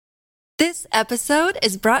This episode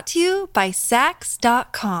is brought to you by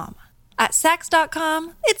Sax.com. At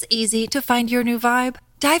Sax.com, it's easy to find your new vibe.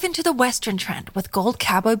 Dive into the Western trend with gold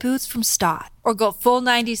cowboy boots from Stott, or go full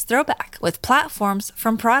 90s throwback with platforms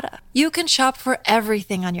from Prada. You can shop for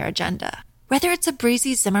everything on your agenda, whether it's a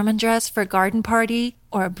breezy Zimmermann dress for a garden party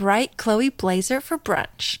or a bright Chloe blazer for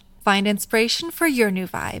brunch. Find inspiration for your new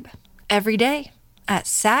vibe every day at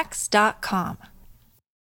Sax.com.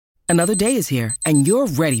 Another day is here, and you're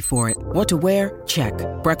ready for it. What to wear? Check.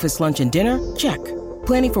 Breakfast, lunch, and dinner? Check.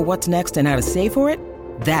 Planning for what's next and how to save for it?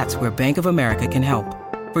 That's where Bank of America can help.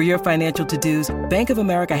 For your financial to-dos, Bank of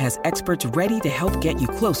America has experts ready to help get you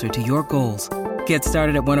closer to your goals. Get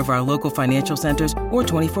started at one of our local financial centers or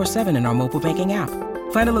 24/7 in our mobile banking app.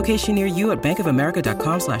 Find a location near you at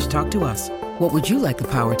bankofamerica.com/talktous. What would you like the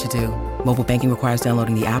power to do? Mobile banking requires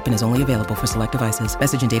downloading the app and is only available for select devices.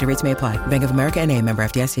 Message and data rates may apply. Bank of America N.A., member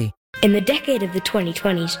FDIC. In the decade of the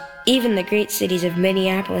 2020s, even the great cities of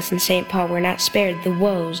Minneapolis and St. Paul were not spared the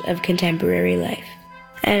woes of contemporary life.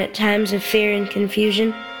 And at times of fear and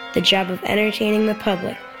confusion, the job of entertaining the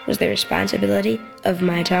public was the responsibility of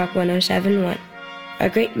My Talk 1071, a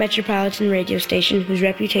great metropolitan radio station whose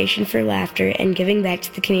reputation for laughter and giving back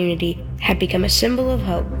to the community had become a symbol of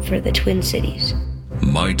hope for the Twin Cities.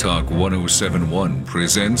 My Talk 1071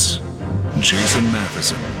 presents Jason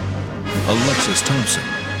Matheson, Alexis Thompson,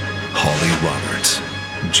 Holly Roberts.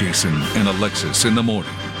 Jason and Alexis in the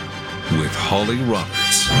morning with Holly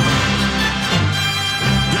Roberts.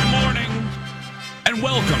 Good morning, and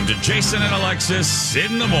welcome to Jason and Alexis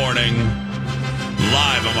in the morning.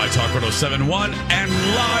 Live on My Talk 1071 and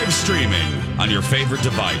live streaming on your favorite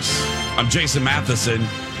device. I'm Jason Matheson,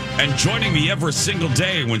 and joining me every single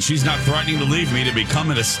day when she's not threatening to leave me to become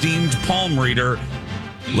an esteemed palm reader,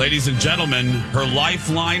 ladies and gentlemen, her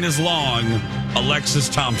lifeline is long, Alexis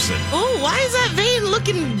Thompson. Oh, why is that vein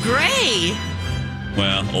looking gray?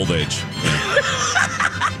 Well, old age.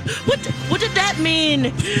 What did that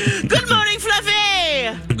mean? Good morning, Fluffy!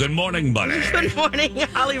 Good morning, buddy. Good morning,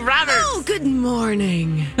 Holly Roberts. Oh, good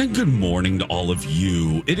morning. And good morning to all of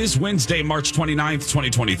you. It is Wednesday, March 29th,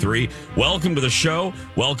 2023. Welcome to the show.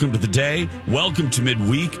 Welcome to the day. Welcome to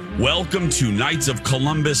midweek. Welcome to Knights of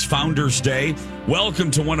Columbus Founders Day. Welcome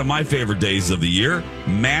to one of my favorite days of the year,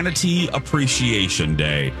 Manatee Appreciation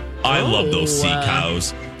Day. I love those sea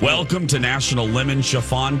cows. Welcome to National Lemon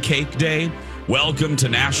Chiffon Cake Day. Welcome to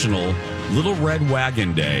National Little Red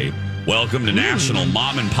Wagon Day. Welcome to National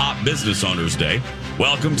Mom and Pop Business Owners Day.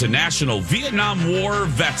 Welcome to National Vietnam War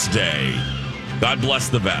Vets Day. God bless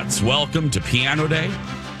the vets. Welcome to Piano Day.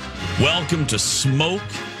 Welcome to Smoke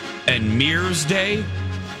and Mirrors Day.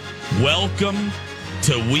 Welcome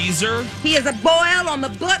to Weezer. He is a boil on the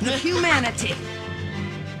butt of humanity.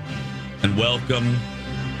 And welcome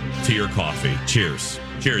to your coffee. Cheers.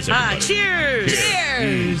 Cheers, everybody. Cheers.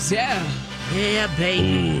 Cheers. Yeah. Yeah,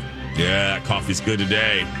 baby. Ooh, yeah, coffee's good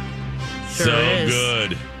today. Sure so is.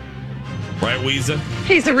 good. Right, Weezer?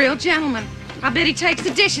 He's a real gentleman. I bet he takes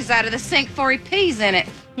the dishes out of the sink before he pees in it.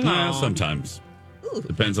 No, sometimes.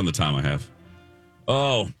 Depends on the time I have.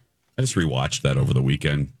 Oh, I just rewatched that over the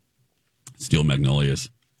weekend. Steel Magnolias.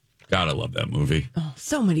 God, I love that movie. Oh,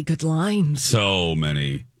 so many good lines. So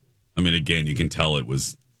many. I mean, again, you can tell it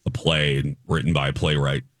was a play and written by a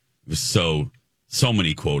playwright. It was so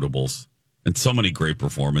many quotables and so many great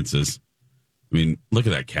performances. I mean, look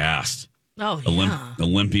at that cast. Oh, yeah.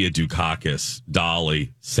 Olympia Dukakis,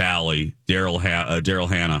 Dolly, Sally, Daryl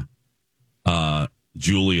Hannah,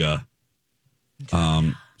 Julia,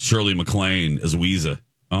 Shirley MacLaine as Weeza.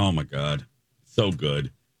 Oh, my God. So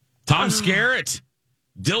good. Tom Skerritt,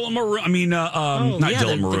 Dylan Mulrooney.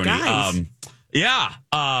 Dylan Mulrooney.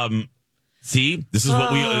 See, this is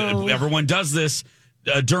what everyone does this.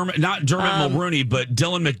 Not Dermot Mulrooney, but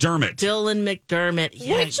Dylan McDermott. Dylan McDermott.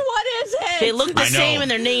 Yeah. Which one is it? They look the same and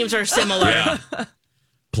their names are similar. Yeah.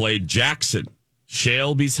 Played Jackson,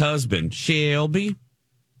 Shelby's husband. Shelby,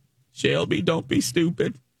 don't be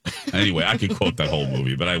stupid. Anyway, I could quote that whole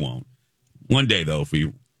movie, but I won't. One day, though, if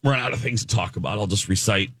we run out of things to talk about, I'll just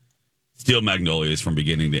recite Steel Magnolias from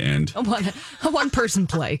beginning to end. A one-person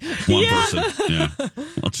play. One person. Yeah.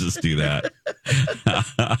 I'll just do that.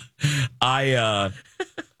 I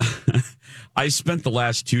spent the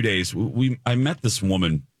last 2 days. I met this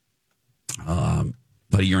woman about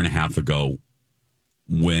a year and a half ago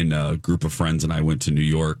when a group of friends and I went to New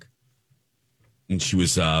York. And she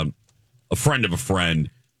was a friend of a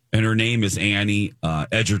friend. And her name is Annie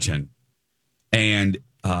Edgerton. And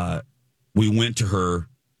we went to her.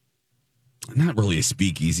 Not really a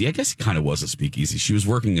speakeasy. I guess it kind of was a speakeasy. She was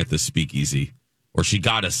working at the speakeasy, or she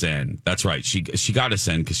got us in. That's right. She got us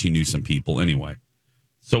in because she knew some people. Anyway,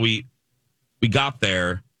 so we we got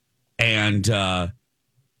there, and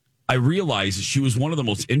I realized she was one of the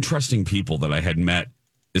most interesting people that I had met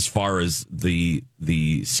as far as the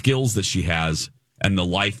skills that she has and the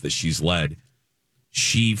life that she's led.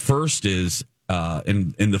 She first is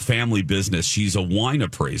in the family business. She's a wine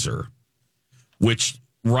appraiser, which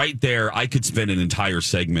right there, I could spend an entire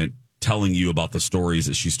segment telling you about the stories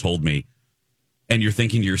that she's told me. And you're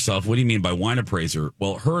thinking to yourself, what do you mean by wine appraiser?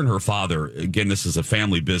 Well, her and her father, again, this is a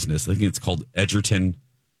family business. I think it's called Edgerton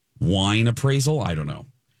Wine Appraisal. I don't know.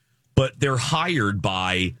 But they're hired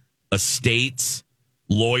by estates,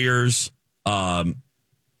 lawyers,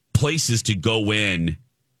 places to go in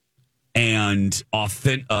and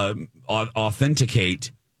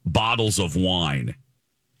authenticate bottles of wine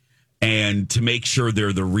and to make sure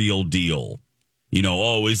they're the real deal. You know,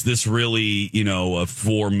 oh, is this really, a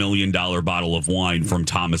 $4 million bottle of wine from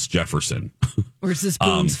Thomas Jefferson? Or is this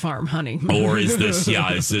Boone's Farm honey? Or is this,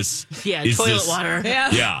 toilet water.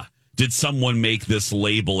 Yeah. Did someone make this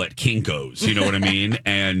label at Kinko's? You know what I mean?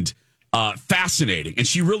 And fascinating. And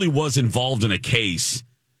she really was involved in a case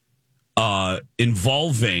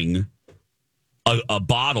involving a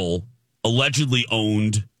bottle allegedly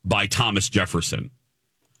owned by Thomas Jefferson.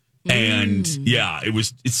 And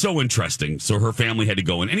it's so interesting. So her family had to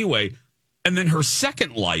go in anyway. And then her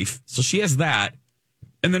second life, so she has that.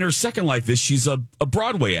 And then her second life is she's a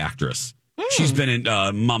Broadway actress. She's been in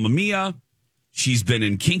Mamma Mia. She's been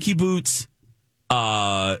in Kinky Boots.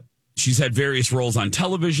 She's had various roles on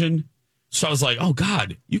television. So I was like, oh,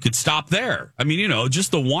 God, you could stop there. I mean,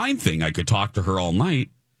 just the wine thing, I could talk to her all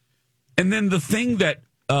night. And then the thing that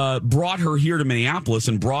brought her here to Minneapolis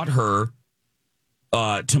and brought her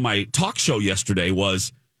to my talk show yesterday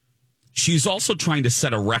was she's also trying to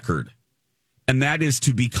set a record. And that is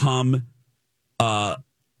to become a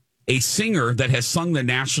singer that has sung the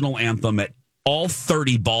national anthem at all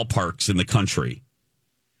 30 ballparks in the country.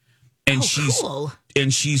 And Cool.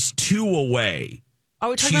 And she's 2 away. Are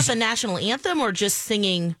we talking about the national anthem or just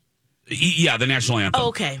singing? Yeah, the national anthem. Oh,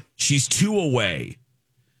 okay. She's 2 away.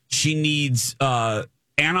 She needs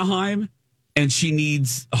Anaheim, and she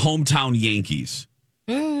needs hometown Yankees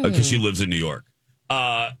because she lives in New York.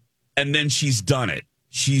 And then she's done it.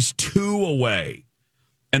 She's 2 away.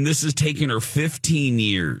 And this has taken her 15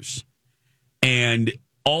 years. And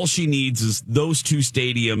all she needs is those 2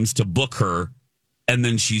 stadiums to book her, and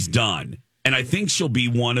then she's done. And I think she'll be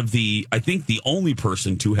the only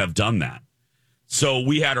person to have done that. So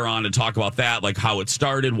we had her on to talk about that, like how it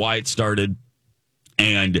started, why it started.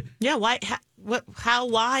 And why?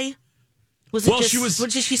 Why? Was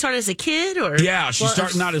it did she start as a kid or? Yeah, she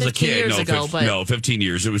started not as a kid. No, 15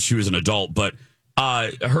 years. She was an adult, but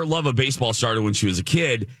her love of baseball started when she was a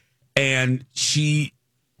kid, and she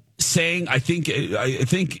sang. I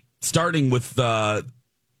think starting with the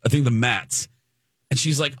Mets, and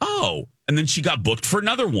she's like, oh, and then she got booked for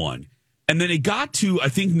another one, and then it got to I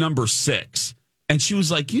think number 6, and she was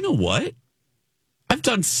like, you know what? I've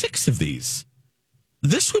done 6 of these.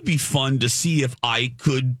 This would be fun to see if I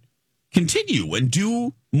could continue and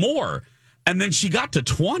do more. And then she got to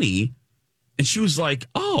 20 and she was like,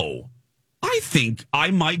 oh, I think I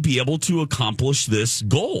might be able to accomplish this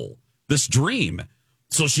goal, this dream.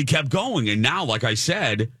 So she kept going. And now, like I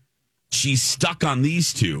said, she's stuck on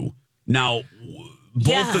these 2. Now,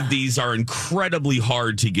 both of these are incredibly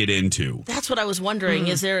hard to get into. That's what I was wondering.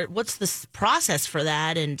 What's the process for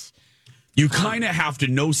that? And you kind of have to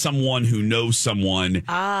know someone who knows someone.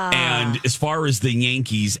 And as far as the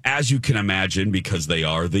Yankees, as you can imagine, because they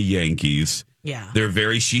are the Yankees, they're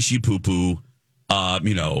very shishi poo poo.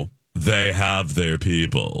 They have their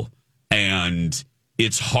people. And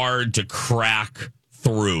it's hard to crack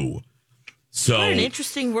through. So what an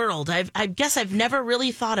interesting world. I guess I've never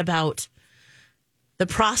really thought about the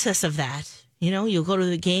process of that. You'll go to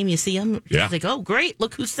the game, you see them, you think, oh, great,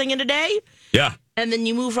 look who's singing today. Yeah. And then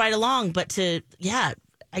you move right along. But I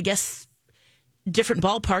guess different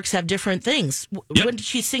ballparks have different things. Yep. When did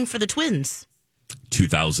she sing for the Twins?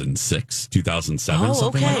 2006, 2007, oh,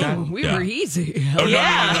 something okay. like that. We were easy. Oh,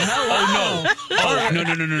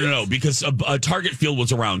 no. Because a target field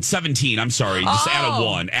was around 17. I'm sorry. Just add a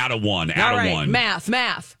one. Add a one. Math.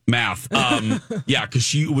 Yeah, because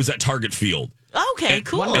she was at Target Field. Okay,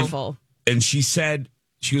 cool. Wonderful. And she goes,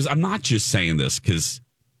 I'm not just saying this because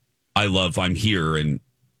I'm here, and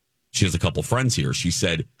she has a couple friends here. She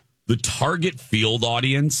said the Target Field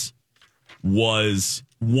audience was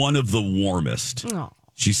one of the warmest. Oh.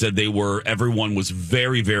 She said everyone was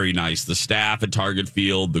very, very nice. The staff at Target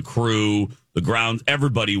Field, the crew, the grounds,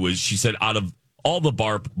 everybody was, she said, out of all the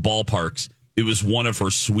ballparks, it was one of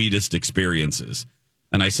her sweetest experiences.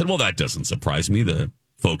 And I said, well, that doesn't surprise me. The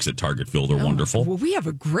folks at Target Field are wonderful. Well, we have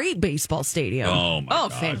a great baseball stadium. Oh, my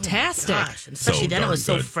God. Fantastic. Gosh, and especially then it was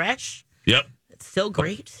so fresh. Yep. It's still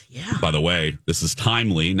great. Yeah. By the way, this is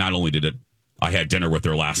timely. Not only I had dinner with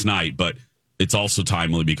her last night, but it's also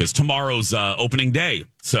timely because tomorrow's opening day.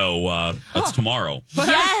 So that's tomorrow. Put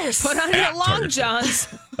on your long johns.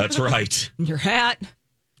 That's right. Your hat.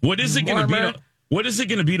 What is it going to be? What is it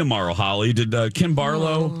going to be tomorrow, Holly? Did Kim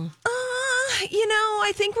Barlow?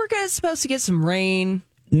 I think we're supposed to get some rain.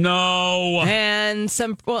 No. And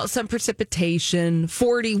some precipitation.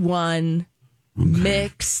 41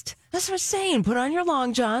 mixed. That's what I'm saying. Put on your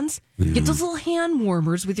long johns. Yeah. Get those little hand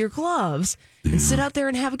warmers with your gloves and sit out there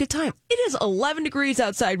and have a good time. It is 11 degrees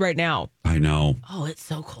outside right now. I know. Oh, it's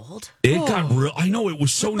so cold. It got real. I know. It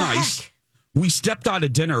was so nice. Heck? We stepped out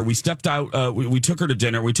of dinner. We stepped out. We took her to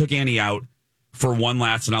dinner. We took Annie out for one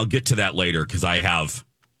last, and I'll get to that later because I have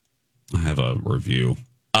a review.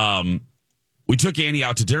 We took Annie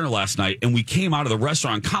out to dinner last night, and we came out of the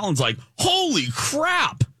restaurant. Colin's like, "Holy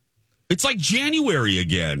crap! It's like January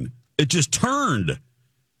again. It just turned."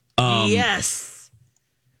 Yes.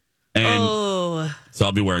 And so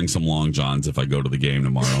I'll be wearing some long johns if I go to the game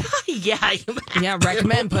tomorrow. Yeah,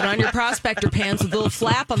 recommend. Put on your prospector pants with a little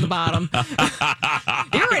flap on the bottom.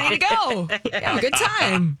 You're ready to go. Have a good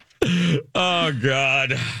time. Oh,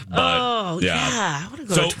 God. But, I want to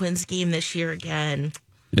go to a Twins game this year again.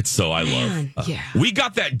 It's so I love. Yeah. We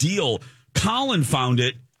got that deal. Colin found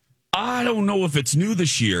it. I don't know if it's new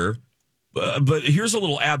this year, but here's a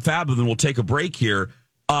little ab fab, and then we'll take a break here.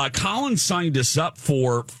 Colin signed us up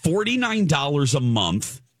for $49 a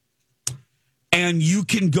month, and you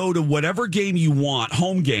can go to whatever game you want,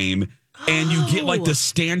 home game, and you get like the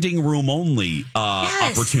standing room only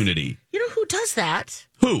opportunity. You know who does that?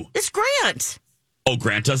 Who? It's Grant. Oh,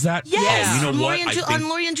 Grant does that? Yes. Oh, you know what? On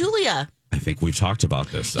Lori and Julia. I think we've talked about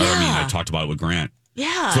this. Yeah. I talked about it with Grant.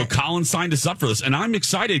 Yeah. So Colin signed us up for this, and I'm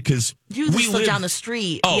excited because we live down the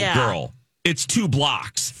street. Oh, girl. It's 2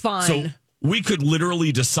 blocks. Fine. So we could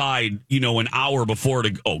literally decide, an hour before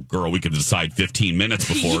to. Oh, girl, we could decide 15 minutes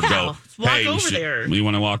before to go. Walk over there. You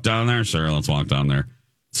want to walk down there? Sure, let's walk down there.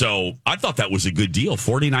 So I thought that was a good deal.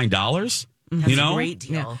 $49. That's a great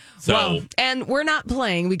deal. Yeah. So, and we're not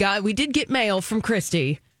playing. We did get mail from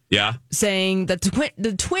Christy. Yeah. Saying that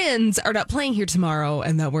the Twins are not playing here tomorrow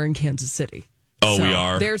and that we're in Kansas City. Oh, so we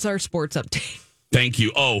are. There's our sports update. Thank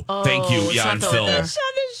you. Thank you. Yeah, and Phil. Shut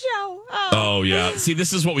the show. Oh, yeah. See,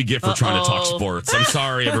 this is what we get for trying to talk sports. I'm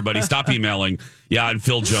sorry, everybody. Stop emailing. Yeah, and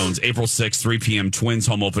Phil Jones, April 6th, 3 p.m., Twins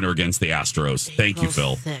home opener against the Astros. Thank you,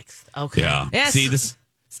 Phil. 6th. Okay. Yeah. Yes. See, this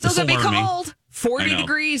still going to be cold. Me. 40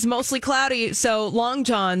 degrees, mostly cloudy. So long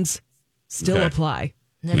johns still apply.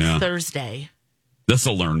 Next Thursday. This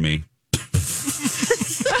will learn me.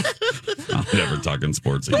 I'm never talking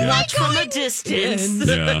sports again. Watch from a distance.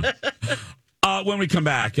 Yeah. When we come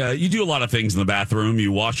back, you do a lot of things in the bathroom.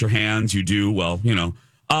 You wash your hands. You do,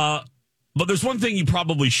 but there's one thing you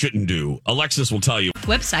probably shouldn't do. Alexis will tell you.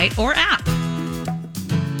 Website or app.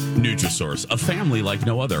 Nutrisource, a family like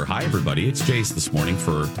no other. Hi, everybody. It's Jace this morning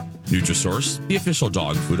for Nutrisource, the official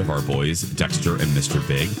dog food of our boys, Dexter and Mr.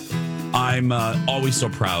 Big. I'm always so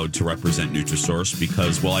proud to represent Nutrisource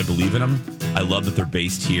because, I believe in them. I love that they're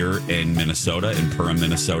based here in Minnesota, in Perham,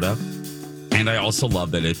 Minnesota. And I also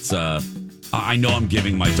love that it's, I know I'm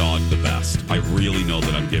giving my dog the best. I really know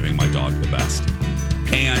that I'm giving my dog the best.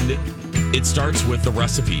 And it starts with the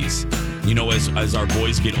recipes. As our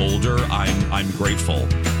boys get older, I'm grateful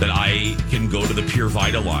that I can go to the Pure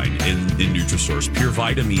Vita line in Nutrisource. Pure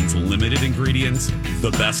Vita means limited ingredients,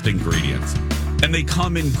 the best ingredients. And they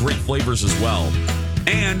come in great flavors as well.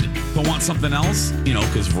 And if I want something else,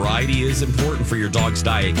 because variety is important for your dog's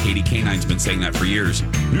diet. Katie Canine's been saying that for years.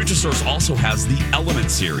 Nutrisource also has the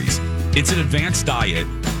Element series. It's an advanced diet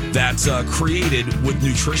that's created with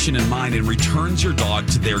nutrition in mind and returns your dog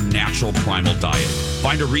to their natural primal diet.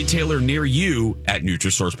 Find a retailer near you at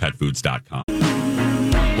NutrisourcePetFoods.com.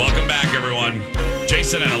 Welcome back, everyone.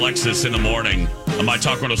 Jason and Alexis in the morning on My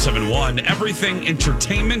Talk 107.1. Everything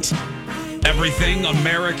entertainment, everything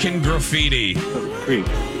American graffiti.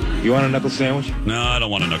 You want a knuckle sandwich? No, I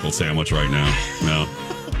don't want a knuckle sandwich right now. No,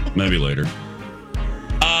 maybe later.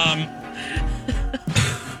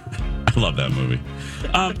 I love that movie.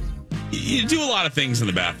 You do a lot of things in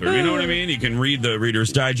the bathroom. You know what I mean? You can read the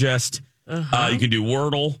Reader's Digest. You can do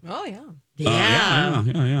Wordle. Oh, yeah.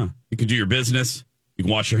 Yeah. You can do your business. You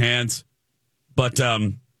can wash your hands. But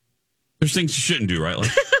there's things you shouldn't do, right?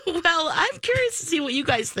 Well, I'm curious to see what you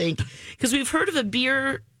guys think. Because we've heard of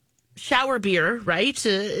a shower beer, right?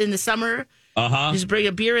 In the summer. Just bring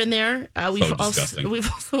a beer in there. Disgusting.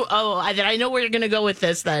 I know where you're going to go with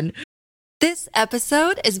this then. This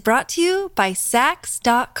episode is brought to you by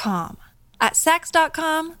Sax.com. At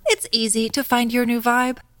Sax.com, it's easy to find your new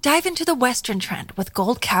vibe. Dive into the Western trend with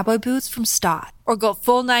gold cowboy boots from Stott, or go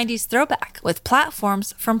full 90s throwback with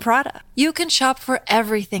platforms from Prada. You can shop for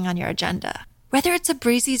everything on your agenda, whether it's a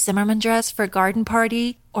breezy Zimmermann dress for a garden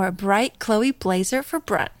party or a bright Chloe blazer for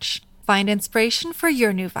brunch. Find inspiration for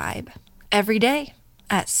your new vibe every day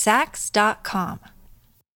at Sax.com.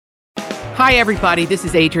 Hi, everybody. This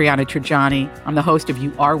is Adriana Trajani. I'm the host of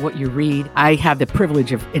You Are What You Read. I have the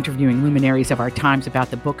privilege of interviewing luminaries of our times about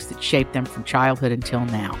the books that shaped them from childhood until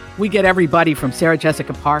now. We get everybody from Sarah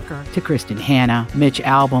Jessica Parker to Kristen Hanna, Mitch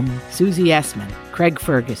Albom, Susie Essman, Craig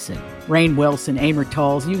Ferguson, Rainn Wilson, Amor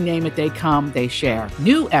Tolls, you name it, they come, they share.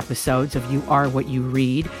 New episodes of You Are What You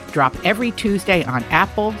Read drop every Tuesday on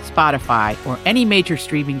Apple, Spotify, or any major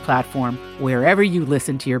streaming platform wherever you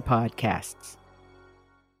listen to your podcasts.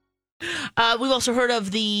 We've also heard of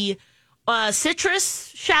the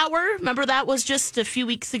citrus shower. Remember that was just a few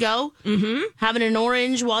weeks ago. Mm-hmm. Having an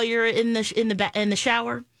orange while you're in the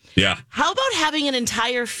shower. Yeah. How about having an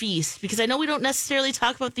entire feast? Because I know we don't necessarily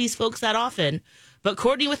talk about these folks that often, but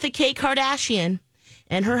Kourtney with the K Kardashian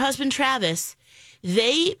and her husband Travis,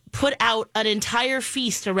 they put out an entire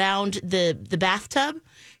feast around the bathtub.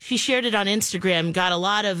 She shared it on Instagram, got a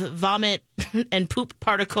lot of vomit and poop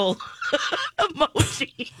particle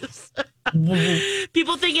emojis.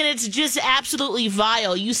 People thinking it's just absolutely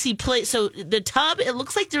vile. You see so the tub, it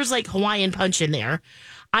looks like there's like Hawaiian punch in there.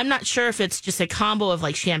 I'm not sure if it's just a combo of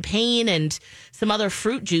like champagne and some other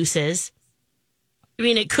fruit juices. I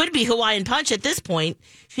mean, it could be Hawaiian punch at this point.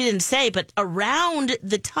 She didn't say, but around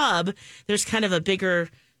the tub, there's kind of a bigger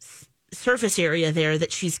surface area there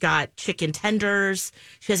that she's got chicken tenders.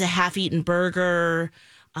 She has a half-eaten burger.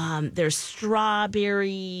 There's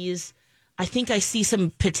strawberries. I think I see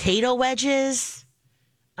some potato wedges.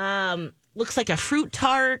 Looks like a fruit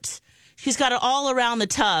tart. She's got it all around the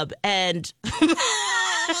tub, and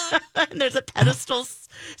there's a pedestal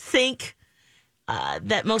sink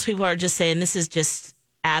that most people are just saying this is just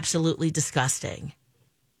absolutely disgusting.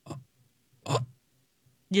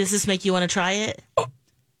 Does this make you want to try it?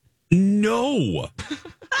 No.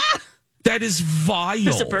 That is vile.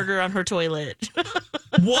 There's a burger on her toilet.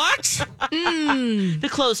 What? The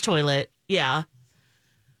closed toilet. Yeah.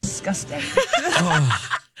 Disgusting.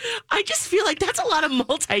 I just feel like that's a lot of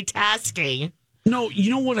multitasking. No, you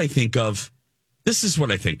know what I think of? This is what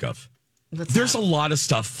I think of. There's a lot of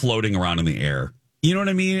stuff floating around in the air. You know what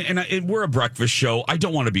I mean? And we're a breakfast show. I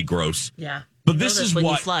don't want to be gross. Yeah. But this is when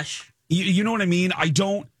what... you flush. You know what I mean? I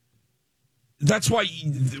don't... That's why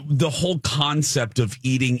the whole concept of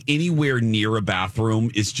eating anywhere near a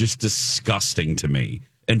bathroom is just disgusting to me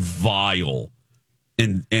and vile.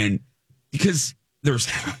 And because there's,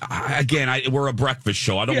 again, we're a breakfast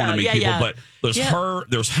show. I don't want to make people, but there's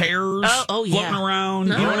there's hairs floating around.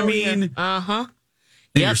 You know what I mean? Uh-huh.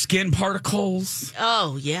 And your skin particles.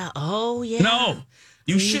 Oh, yeah. Oh, yeah. No,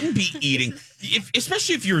 you shouldn't be eating,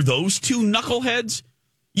 especially if you're those two knuckleheads.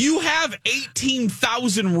 You have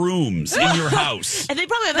 18,000 rooms in your house. And they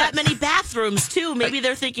probably have that many bathrooms, too. Maybe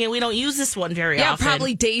they're thinking we don't use this one very often. Yeah,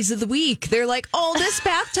 probably days of the week. They're like, oh, this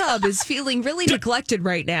bathtub is feeling really neglected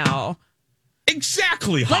right now.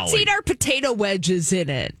 Exactly, Holly. Let's eat our potato wedges in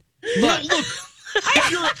it. Look,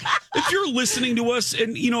 if you're listening to us,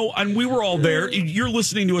 and and we were all there, you're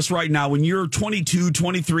listening to us right now, and you're 22,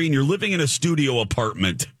 23, and you're living in a studio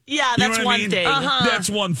apartment. Yeah, that's one thing. Uh-huh. That's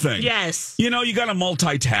one thing. Yes. You got to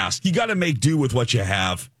multitask. You got to make do with what you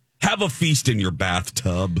have. Have a feast in your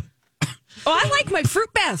bathtub. Oh, I like my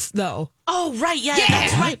fruit baths, though. Oh, right. Yeah,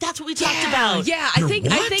 that's right. That's what we talked about. Yeah, I think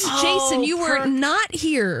Jason, you were not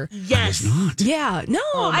here. Yes. I was not. Yeah. No,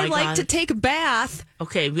 I like to take a bath.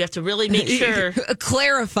 Okay, we have to really make sure.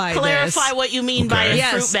 Clarify what you mean by a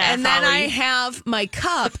fruit bath, and then Holly. I have my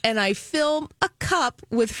cup, and I fill a cup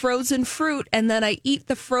with frozen fruit, and then I eat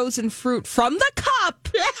the frozen fruit from the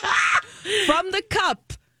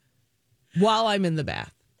cup, while I'm in the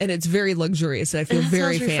bath. And it's very luxurious, and I feel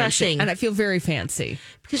very fancy. And I feel very fancy.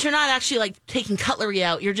 Because you're not actually like taking cutlery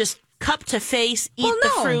out. You're just cup to face, eat the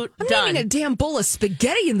fruit, I'm done. eating a damn bowl of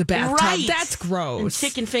spaghetti in the bathtub. Right. That's gross. And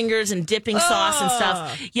chicken fingers and dipping sauce and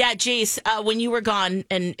stuff. Yeah, Jace, when you were gone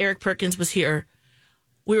and Eric Perkins was here,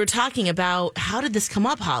 we were talking about how did this come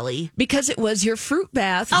up, Holly? Because it was your fruit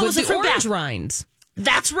bath with the orange rinds.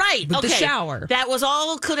 That's right. With the shower. That was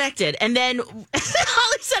all connected. And then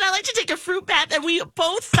Holly said, I like to take a fruit bath. And we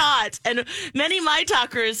both thought, and many My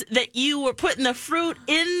Talkers, that you were putting the fruit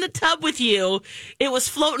in the tub with you. It was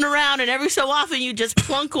floating around, and every so often you just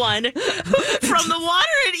plunk one from the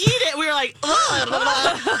water and eat it. We were like, ugh.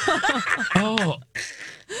 Oh.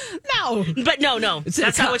 No. But no.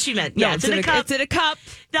 That's not what she meant. No, Yeah, it's in a cup. It's in a cup.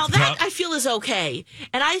 Now that I feel is okay.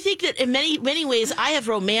 And I think that in many ways I have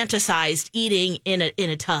romanticized eating in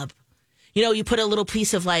a tub. You know, you put a little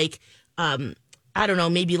piece of like, I don't know,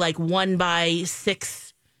 maybe like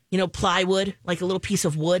 1x6, plywood, like a little piece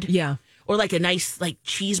of wood. Yeah. Or like a nice like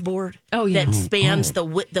cheese board that spans the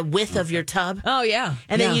width of your tub. Oh, yeah.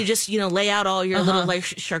 And then you just, lay out all your little like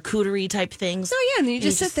charcuterie type things. Oh, yeah. And then you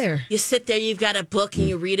just sit there. You sit there, you've got a book and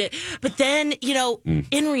you read it. But then,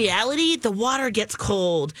 in reality, the water gets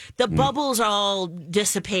cold. The bubbles all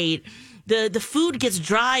dissipate. The food gets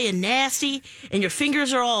dry and nasty, and your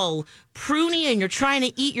fingers are all pruny, and you're trying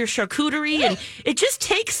to eat your charcuterie, and it just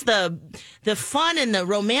takes the fun and the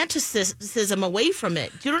romanticism away from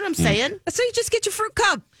it. Do you know what I'm saying? So you just get your fruit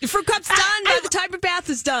cup. Your fruit cup's done by the time your bath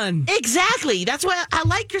is done. Exactly. That's why I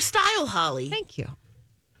like your style, Holly. Thank you.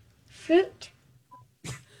 Fruit.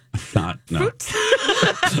 No. Fruit?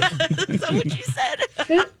 Is that what you said?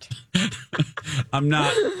 Fruit. I'm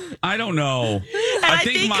not. I don't know. And I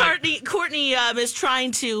think Courtney is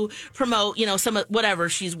trying to promote, some of whatever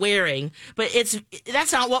she's wearing, but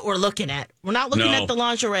that's not what we're looking at. We're not looking at the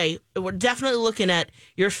lingerie. We're definitely looking at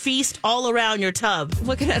your feast all around your tub.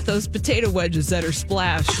 Looking at those potato wedges that are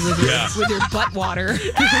splashed with your butt water.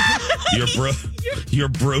 Your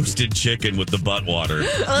broasted chicken with the butt water.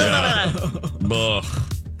 Yeah.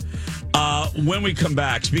 When we come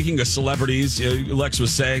back, speaking of celebrities, Lex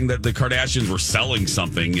was saying that the Kardashians were selling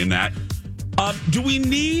something in that. Do we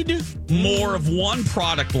need more of one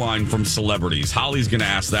product line from celebrities? Holly's going to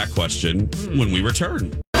ask that question when we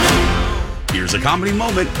return. Here's a comedy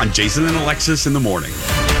moment on Jason and Alexis in the morning.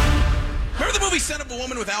 Remember the movie Son of a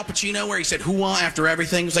Woman with Al Pacino where he said hoo-ah after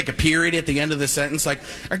everything? It was like a period at the end of the sentence, like,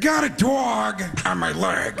 I got a dog on my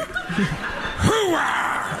leg.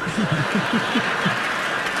 Hoo-ah!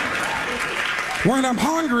 When I'm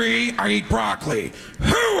hungry, I eat broccoli.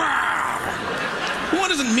 Hoo-ah! Well, it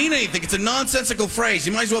doesn't mean anything. It's a nonsensical phrase.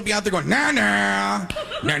 You might as well be out there going, nah,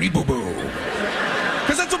 nanny boo-boo.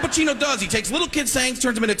 Because that's what Pacino does. He takes little kid sayings,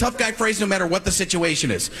 turns them into tough guy phrases no matter what the situation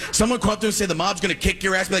is. Someone come up to him and say the mob's going to kick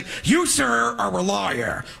your ass. Be like, you, sir, are a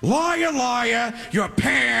liar. Liar, liar, your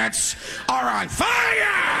pants are on fire!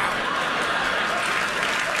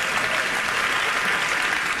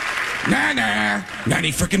 Nah,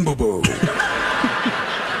 nanny frickin' boo-boo.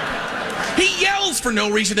 He yells for no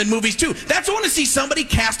reason in movies, too. That's why I want to see somebody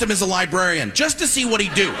cast him as a librarian, just to see what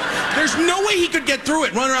he'd do. There's no way he could get through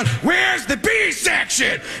it, run around, where's the B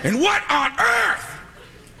section? And what on earth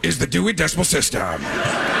is the Dewey Decimal System?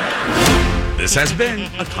 This has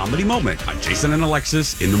been a comedy moment on Jason and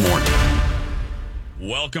Alexis in the morning.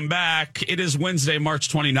 Welcome back. It is Wednesday, March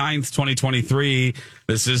 29th, 2023.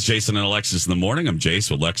 This is Jason and Alexis in the morning. I'm Jace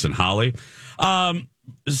with Lex and Holly.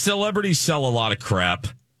 Celebrities sell a lot of crap.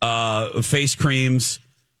 Face creams,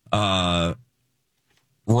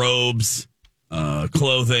 robes,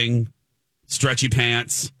 clothing, stretchy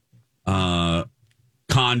pants,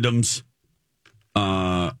 condoms,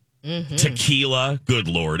 tequila. Good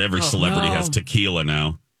Lord. Every celebrity has tequila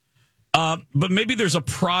now. But maybe there's a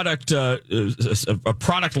product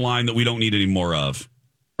line that we don't need any more of.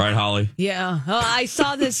 Right, Holly? Yeah. I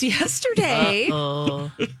saw this yesterday. I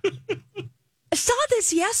saw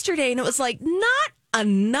this yesterday, and it was like, not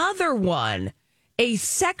another one. A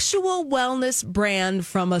sexual wellness brand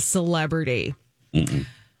from a celebrity. Mm-mm.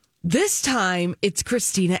 This time, it's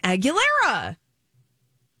Christina Aguilera.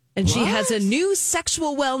 And she has a new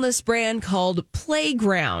sexual wellness brand called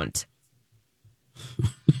Playground.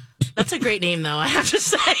 That's a great name, though, I have to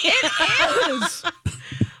say. It is.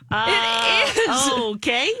 It is.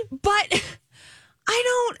 Okay. But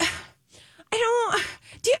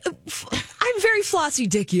I'm very flossy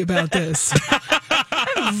dicky about this.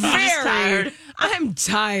 I'm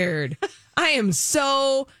tired. I am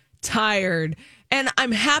so tired. And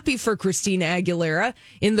I'm happy for Christina Aguilera.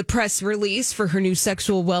 In the press release for her new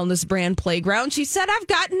sexual wellness brand Playground, she said, I've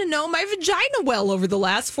gotten to know my vagina well over the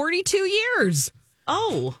last 42 years.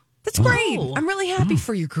 Oh. That's great. I'm really happy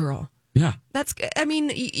for you, girl. Yeah.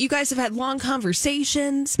 You guys have had long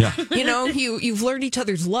conversations. Yeah. You've learned each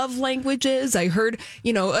other's love languages. I heard,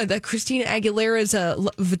 that Christina Aguilera's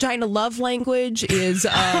vagina love language is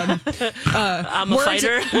I'm a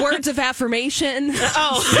fighter. Words of affirmation.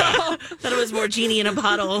 Oh, thought it was more genie in a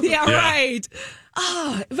bottle. Yeah, right.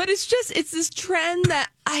 But it's this trend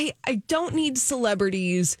that I don't need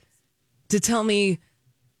celebrities to tell me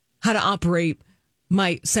how to operate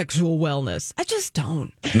my sexual wellness. I just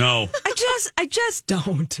don't. No. I just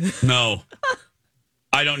don't. No.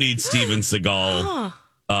 I don't need Steven Seagal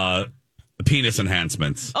penis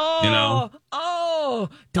enhancements. Don't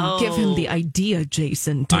give him the idea,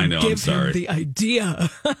 Jason. Don't I know, give I'm sorry. him the idea.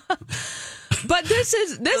 But this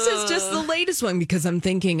is just the latest one because I'm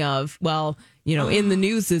thinking of, in the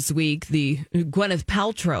news this week, the Gwyneth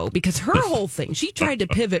Paltrow, because her whole thing, she tried to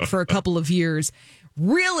pivot for a couple of years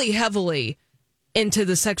really heavily into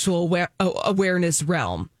the sexual awareness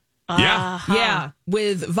realm. Yeah,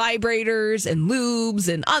 with vibrators and lubes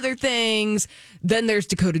and other things. Then there's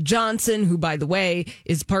Dakota Johnson, who, by the way,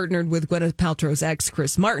 is partnered with Gwyneth Paltrow's ex,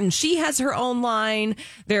 Chris Martin. She has her own line.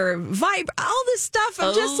 There are all this stuff.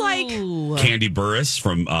 I'm just like... Candy Burris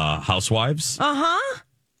from Housewives. Uh-huh.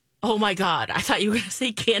 Oh, my God. I thought you were going to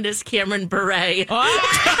say Candace Cameron Bure. I'm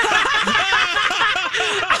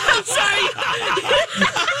sorry.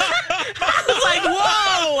 I was like,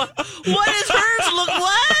 whoa. What is hers? Look,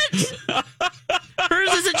 what?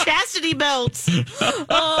 Hers is a chastity belt.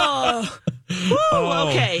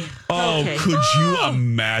 Okay. Okay. Could you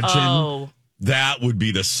imagine? That would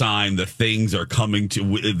be the sign that things are coming to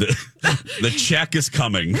the check is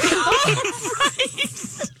coming.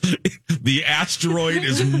 The asteroid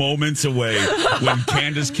is moments away when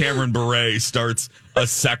Candace Cameron Bure starts a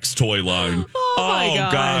sex toy line. Oh my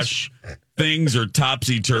gosh. Things are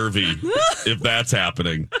topsy-turvy if that's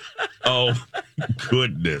happening. Oh,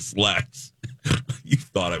 goodness, Lex. You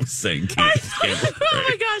thought I was saying Candace Cameron Bure. Oh,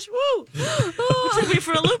 my gosh. Woo. Took me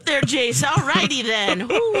for a loop there, Jace. All righty, then.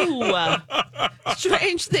 Woo.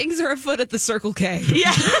 Strange things are afoot at the Circle K.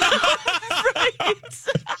 Yeah. Right.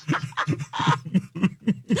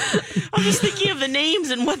 I'm just thinking of the names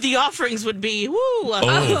and what the offerings would be. Woo.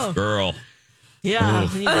 Oh, girl.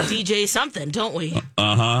 Yeah, we need to DJ something, don't we?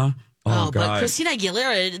 Uh-huh. Oh, God. But Christina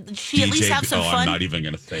Aguilera, she at least have some fun. I'm not even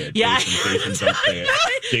going to say it. Yeah. Jason, don't say it.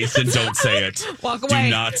 Jason, don't say it. Walk away. Do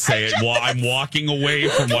not say it. Well, I'm walking away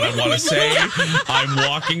from what I want to say. I'm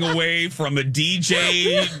walking away from a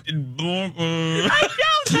DJ. I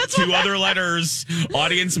know. That's Two other letters.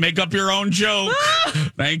 Audience, make up your own joke.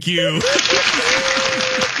 Thank you.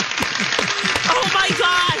 Oh, my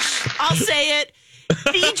gosh. I'll say it.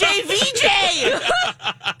 VJ!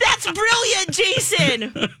 That's brilliant,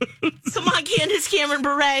 Jason! Come on, Candace Cameron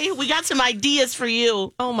Bure. We got some ideas for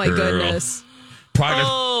you. Oh, my goodness.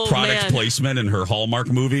 Product placement in her Hallmark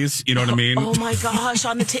movies. You know what I mean? Oh, my gosh.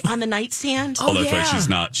 On the nightstand? Oh, that's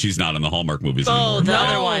right. She's not in the Hallmark movies anymore. Oh, the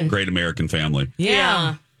other one. Great American Family.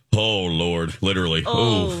 Yeah. Oh, Lord. Literally.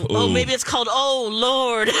 Oh, maybe it's called Oh,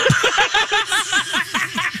 Lord.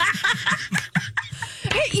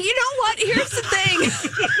 Hey, you know what? Here's the thing.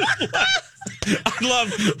 I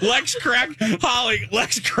love Lex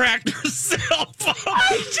cracked herself.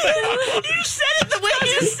 I did. You said it the way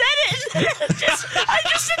you said it. I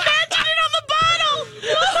just imagined it on the bottle.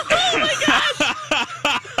 Oh my gosh.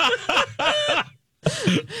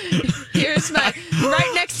 Here's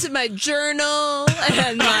right next to my journal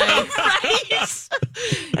and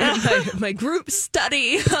my group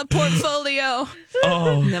study portfolio.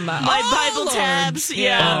 Oh, and my Bible Lord. tabs.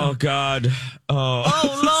 Yeah. Oh, God. Oh,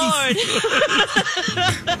 Lord.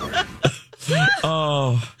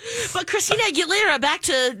 Oh. But Christina Aguilera, back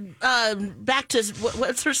to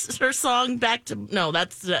what's her song? That's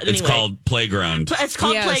anyway. It's called Playground. It's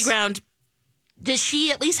called Playground. Does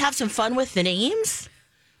she at least have some fun with the names?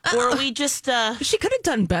 Or are we just... She could have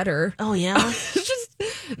done better. Oh, yeah?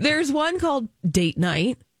 There's one called Date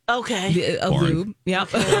Night. Okay. A lube.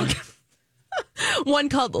 Yep. Okay. One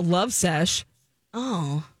called Love Sesh.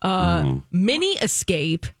 Oh. Mini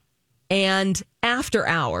Escape and After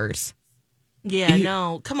Hours. Yeah,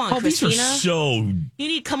 no. Come on, Christina. These are so you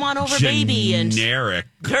need Come On Over Baby and generic.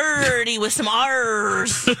 Dirty with some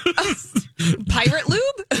R's. Pirate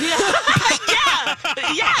Lube? Yeah.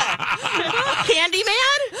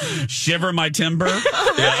 Handyman? Shiver My Timber.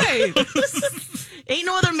 Right. Ain't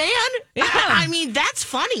No Other Man? Yeah. I mean, that's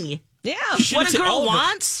funny. Yeah. What a Girl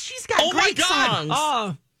Wants. She's got great songs.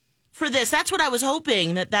 Oh. For this. That's what I was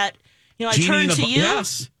hoping that I Genie turn to you.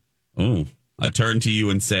 Yes. Oh, I turn to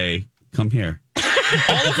you and say, come here.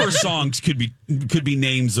 All of her songs could be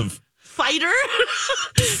names of Fighter,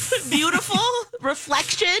 Beautiful,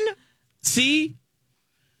 Reflection. See,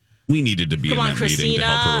 we needed to be in that meeting to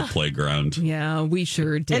help her with Playground. Yeah, we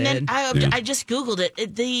sure did. And then I just Googled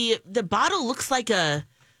it. The bottle looks like a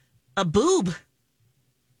boob.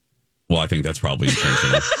 Well, I think that's probably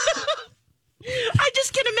intentional. I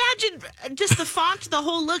just can imagine just the font, the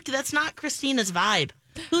whole look. That's not Christina's vibe.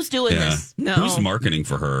 Who's doing this? No. Who's marketing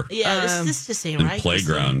for her? Yeah, this just ain't right.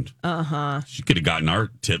 Playground. Uh-huh. She could have gotten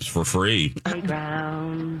our tips for free.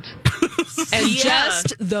 Playground. And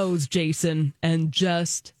just those, Jason. And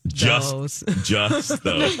just those. Just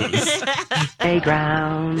those.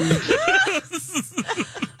 Playground.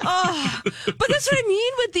 But that's what I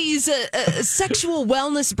mean with these sexual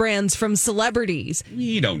wellness brands from celebrities.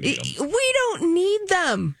 We don't need them. We don't need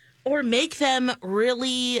them. Or make them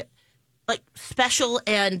really special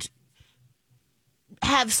and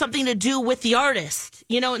have something to do with the artist.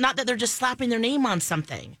 Not that they're just slapping their name on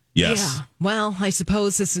something. Yes. Yeah. Well, I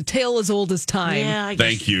suppose it's a tale as old as time. Yeah, I guess.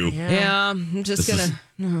 Thank you. Yeah, I'm just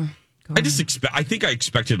I think I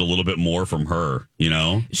expected a little bit more from her,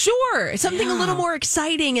 Sure. Something a little more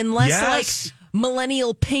exciting and less like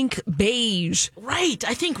millennial pink beige. Right.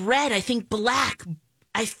 I think red. I think black.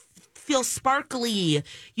 I feel sparkly.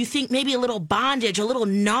 You think maybe a little bondage, a little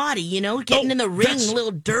naughty, getting in the ring, a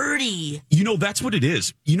little dirty. That's what it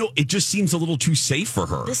is. It just seems a little too safe for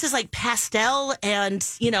her. This is like pastel and,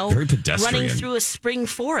 very pedestrian. Running through a spring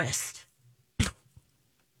forest.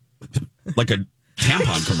 Like a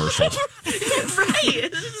tampon commercial.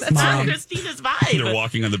 Right. That's Christina's vibe. They're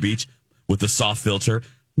walking on the beach with the soft filter.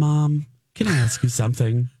 Mom, can I ask you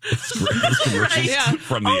something? It's great. Those commercials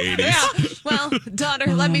from the 80s. Yeah. Well,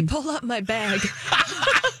 daughter, let me pull up my bag.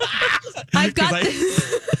 I've got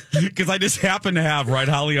because I just happen to have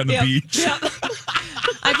Holly on the beach. Yep.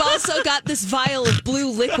 I've also got this vial of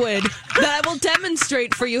blue liquid that I will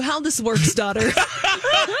demonstrate for you how this works, daughter.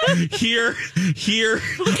 Here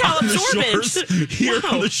Look how on absorbent.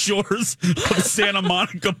 on the shores of Santa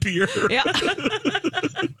Monica Pier. Yeah.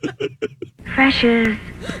 Precious.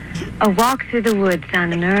 A walk through the woods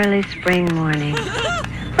on an early spring morning.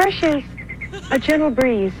 Precious. A gentle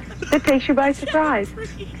breeze that takes you by surprise.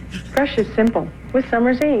 Precious Simple with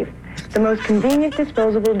Summer's Eve. The most convenient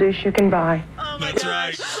disposable dish you can buy. Oh my That's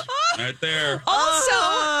gosh. right. Right there. Also,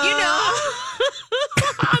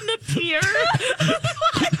 on the pier.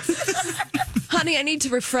 honey, I need to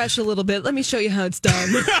refresh a little bit. Let me show you how it's done.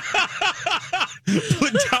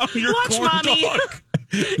 Put down your Watch, corn Mommy. dog.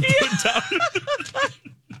 Put down.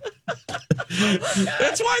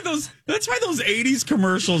 That's why those 80s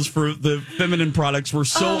commercials for the feminine products were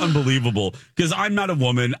so unbelievable, because I'm not a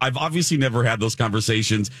woman. I've obviously never had those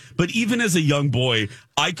conversations, but even as a young boy,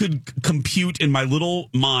 I could compute in my little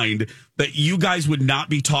mind that you guys would not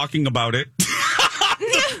be talking about it.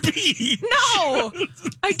 No,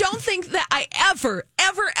 I don't think that I ever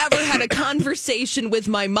had a conversation with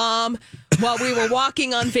my mom while we were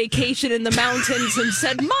walking on vacation in the mountains and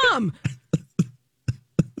said, Mom,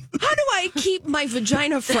 how do I keep my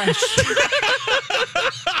vagina fresh?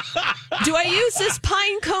 Do I use this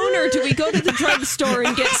pine cone or do we go to the drugstore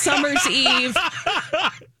and get Summer's Eve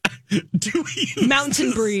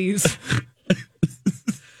Mountain Breeze?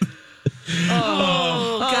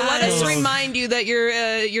 Let us remind you that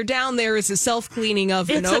your down there is a self-cleaning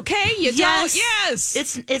oven. Okay, you don't. Yes,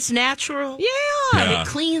 it's natural. Yeah. It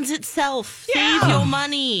cleans itself. Yeah. Save your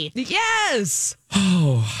money. Yes.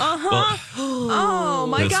 Oh,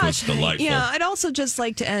 my this gosh. was delightful. Yeah, I'd also just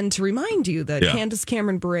like to end to remind you that Candace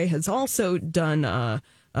Cameron Bure has also done a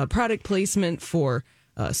product placement for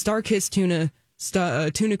Starkiss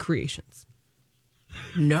Tuna Creations.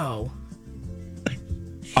 No.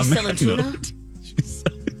 She's selling tuna?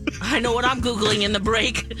 I know what I'm Googling in the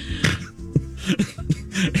break.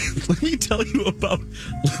 Let me tell you about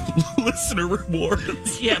listener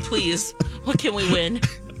rewards. Yeah, please. What can we win?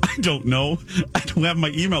 I don't know. I don't have my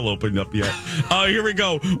email opened up yet. Here we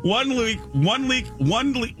go. 1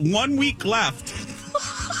 week left.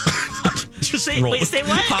 Just say what?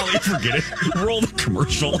 Holly, forget it. Roll the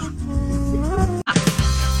commercial.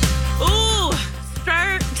 Ooh,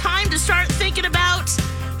 time to start thinking about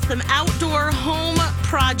some outdoor home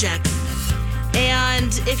projects.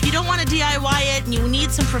 And if you don't want to DIY it and you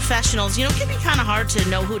need some professionals, it can be kind of hard to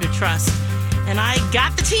know who to trust. And I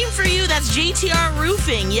got the team for you. That's JTR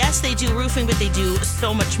Roofing. Yes, they do roofing, but they do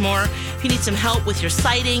so much more. If you need some help with your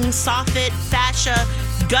siding, soffit, fascia,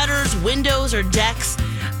 gutters, windows, or decks,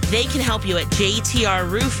 they can help you at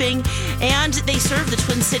JTR Roofing. And they serve the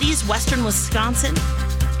Twin Cities, Western Wisconsin,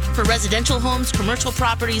 for residential homes, commercial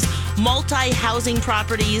properties, multi-housing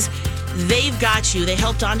properties. They've got you. They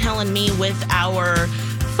helped Angel and me with our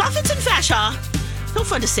soffits and fascia. So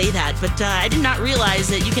fun to say that, but I did not realize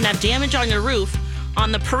that you can have damage on your roof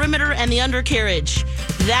on the perimeter and the undercarriage.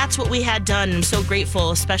 That's what we had done. I'm so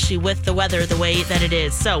grateful, especially with the weather the way that it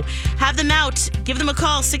is. So have them out. Give them a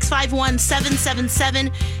call,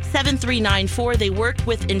 651-777-7394. They work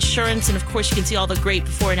with insurance. And, of course, you can see all the great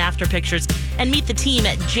before and after pictures and meet the team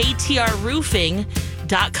at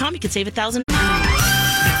jtrroofing.com. You can save $1,000.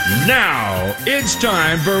 Now it's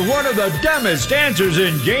time for one of the dumbest answers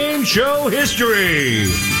in game show history.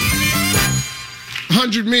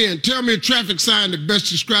 100 men, tell me a traffic sign that best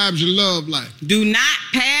describes your love life. Do not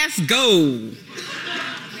pass go. Good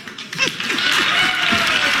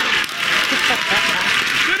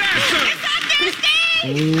answer.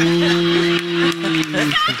 Ooh,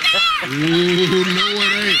 no,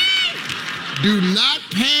 it ain't. Do not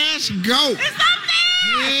pass go.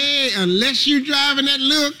 Hey, unless you driving that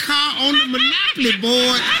little car on the Monopoly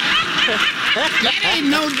board. That ain't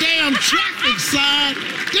no damn traffic sign.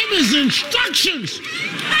 Them is instructions.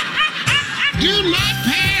 Do not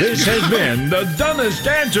pass This go. has been the dumbest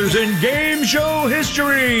answers in game show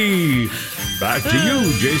history. Back to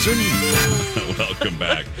you, Jason. Welcome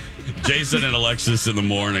back. Jason and Alexis in the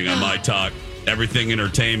morning on My Talk. Everything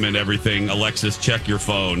entertainment, everything. Alexis, check your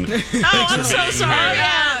phone. Oh, I'm so sorry.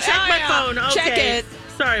 Check my phone. Okay. Check it.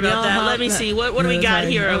 Sorry about that. Let me see. What do we got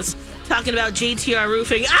here? I was talking about JTR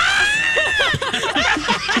roofing. Ah!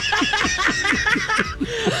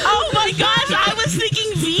 Oh my gosh, I was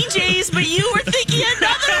thinking VJs, but you were thinking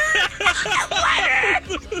another letter.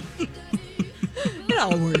 It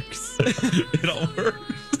all works. It all works.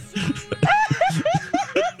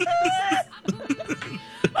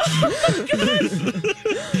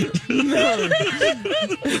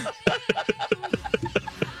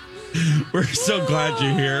 We're so glad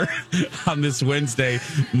you're here on this Wednesday,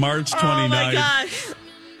 March 29th. Oh my gosh.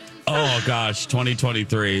 Oh gosh,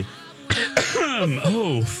 2023. Oh,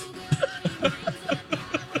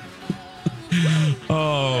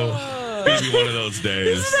 maybe one of those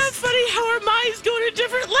days. Isn't that funny how our minds go to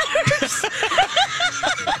different letters?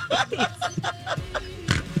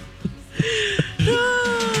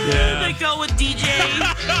 Yeah. They go with DJ.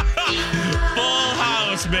 Full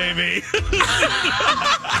house, baby.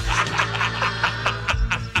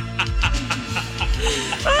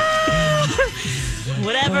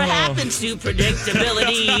 Whatever happens to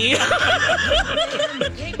predictability.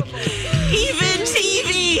 Even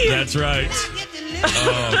TV. That's right.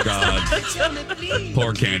 Oh, God.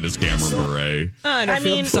 Poor Candace Cameron Bure. I don't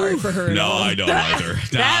feel sorry for her. No, I don't either.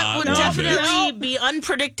 That would definitely be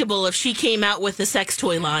unpredictable if she came out with a sex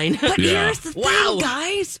toy line. But here's the thing,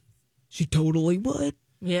 guys. She totally would.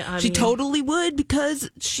 Yeah, she totally would, because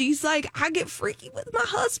she's like, I get freaky with my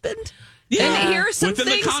husband. Yeah, and here's some within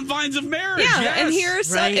things, the confines of marriage. Yeah,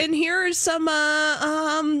 yes. and here's some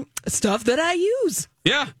stuff that I use.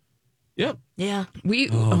 Yeah. Yep. Yeah.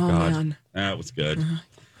 Oh, God. Man. That was good.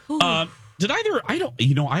 Did either? I don't.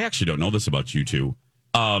 You know, I actually don't know this about you two.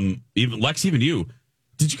 Even Lex, even you.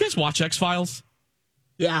 Did you guys watch X-Files?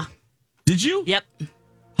 Yeah. Did you? Yep.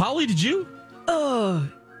 Holly, did you?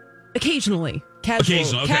 Occasionally.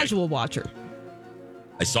 Casual watcher.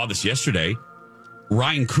 I saw this yesterday.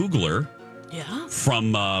 Ryan Coogler,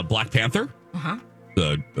 from Black Panther,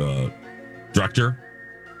 the director,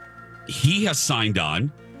 he has signed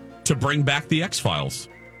on to bring back the X-Files.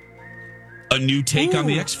 A new take on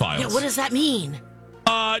the X-Files. Yeah, what does that mean?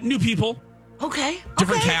 New people. Okay.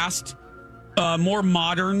 Different cast. More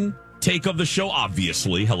modern take of the show,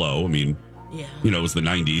 obviously. Hello. I mean, it was the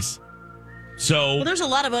 90s. So, well, there's a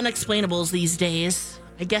lot of unexplainables these days.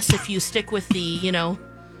 I guess if you stick with the,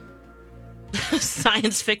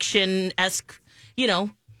 science fiction-esque,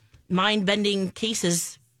 mind-bending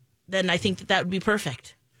cases, then I think that would be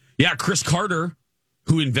perfect. Yeah, Chris Carter,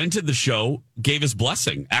 who invented the show, gave his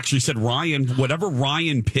blessing. Actually said whatever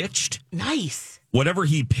Ryan pitched. Nice. Whatever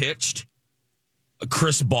he pitched,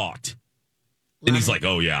 Chris bought. And he's like,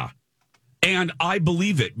 oh, yeah. And I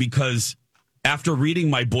believe it, because after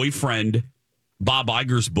reading my boyfriend Bob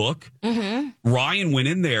Iger's book, Ryan went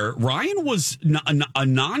in there. Ryan was a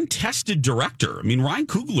non-tested director. I mean, Ryan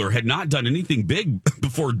Coogler had not done anything big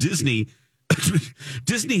before Disney.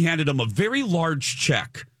 Disney handed him a very large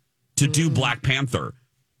check to do Black Panther.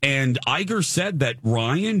 And Iger said that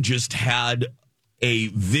Ryan just had a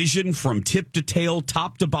vision from tip to tail,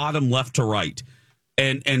 top to bottom, left to right,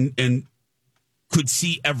 and could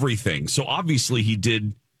see everything. So obviously he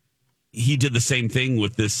did the same thing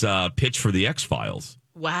with this pitch for the X-Files.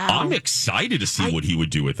 Wow. I'm excited to see what he would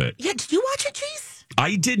do with it. Yeah, did you watch it, Chase?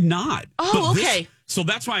 I did not. Oh, okay. So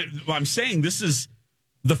that's why I'm saying this is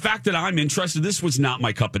the fact that I'm interested. This was not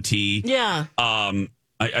my cup of tea. Yeah. I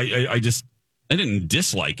didn't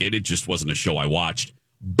dislike it. It just wasn't a show I watched.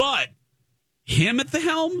 But him at the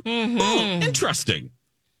helm, interesting.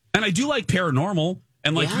 And I do like paranormal.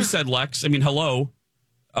 And like you said, Lex, I mean, hello.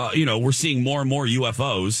 We're seeing more and more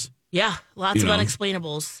UFOs. Yeah, lots of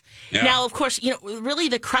unexplainables. Yeah. Now, of course, really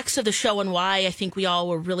the crux of the show and why I think we all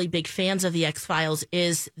were really big fans of the X-Files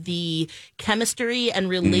is the chemistry and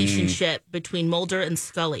relationship between Mulder and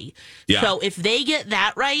Scully. Yeah. So if they get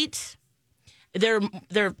that right, they're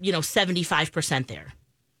 75% there.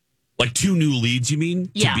 Like 2 new leads, you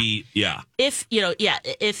mean? Yeah.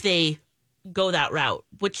 If they go that route,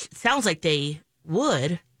 which sounds like they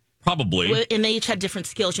would. Probably. And they each had different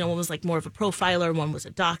skills. One was like more of a profiler, one was a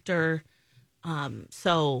doctor.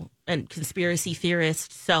 And conspiracy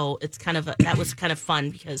theorist. So it's that was kind of fun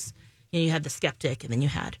because you had the skeptic and then you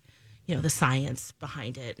had, the science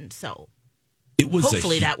behind it. And so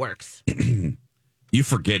hopefully that works. You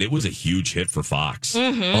forget it was a huge hit for Fox.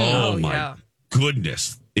 Mm-hmm. Oh my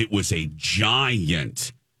goodness. It was a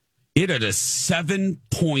giant. It had a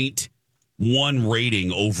 7.1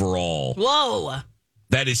 rating overall. Whoa.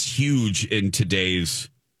 That is huge in today's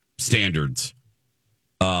standards.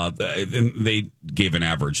 They gave an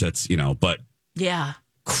average. That's, but yeah,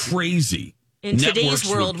 crazy. In today's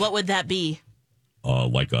world, what would that be?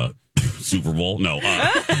 Like a Super Bowl? No.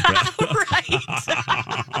 Right.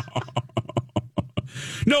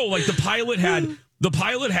 No, like the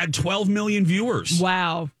pilot had 12 million viewers.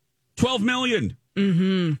 Wow. 12 million.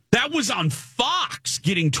 Mm-hmm. That was on Fox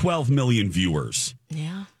getting 12 million viewers.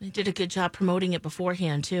 Yeah, they did a good job promoting it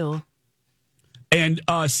beforehand, too. And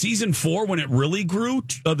season 4, when it really grew,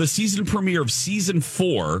 the season premiere of season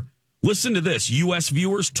 4, listen to this, U.S.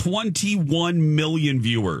 viewers, 21 million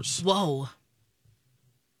viewers. Whoa.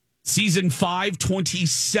 Season 5,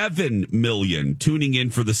 27 million tuning in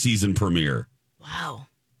for the season premiere. Wow.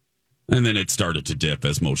 And then it started to dip,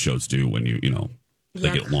 as most shows do when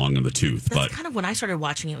they get long in the tooth. That's kind of when I started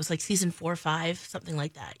watching it. It was like season 4 or 5, something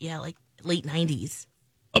like that. Yeah, like late 90s.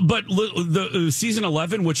 But the season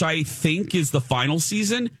 11, which I think is the final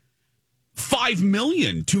season, 5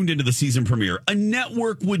 million tuned into the season premiere. A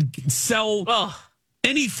network would sell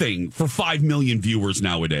anything for 5 million viewers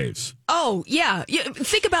nowadays. Oh, yeah.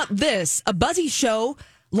 Think about this. A buzzy show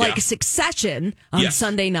like Succession on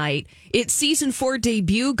Sunday night. Its season 4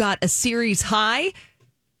 debut got a series high,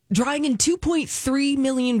 drawing in 2.3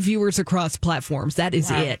 million viewers across platforms. That is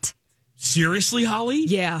it. Seriously, Holly?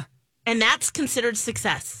 Yeah. And that's considered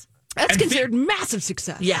success. That's considered massive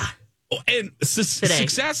success. Yeah. And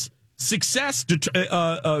success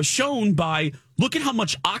shown by, look at how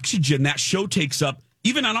much oxygen that show takes up,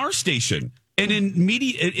 even on our station and in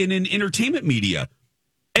media, and in entertainment media.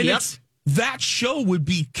 And that show would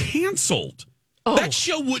be canceled. Oh. That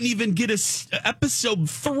show wouldn't even get episode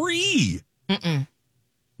 3. Mm-mm.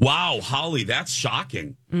 Wow, Holly, that's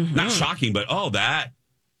shocking. Mm-hmm. Not shocking, but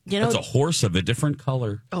that's a horse of a different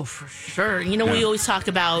color. Oh, for sure. We always talk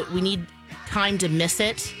about we need time to miss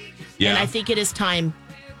it. Yeah. And I think it is time.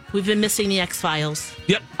 We've been missing the X-Files.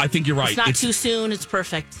 Yep, I think you're right. It's not too soon. It's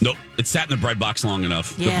perfect. Nope, it sat in the bread box long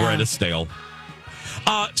enough. Yeah. The bread is stale.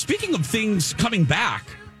 Speaking of things coming back,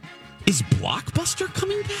 is Blockbuster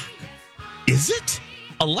coming back? Is it?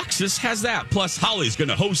 Alexis has that. Plus, Holly's going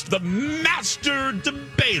to host the Master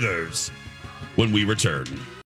Debaters when we return.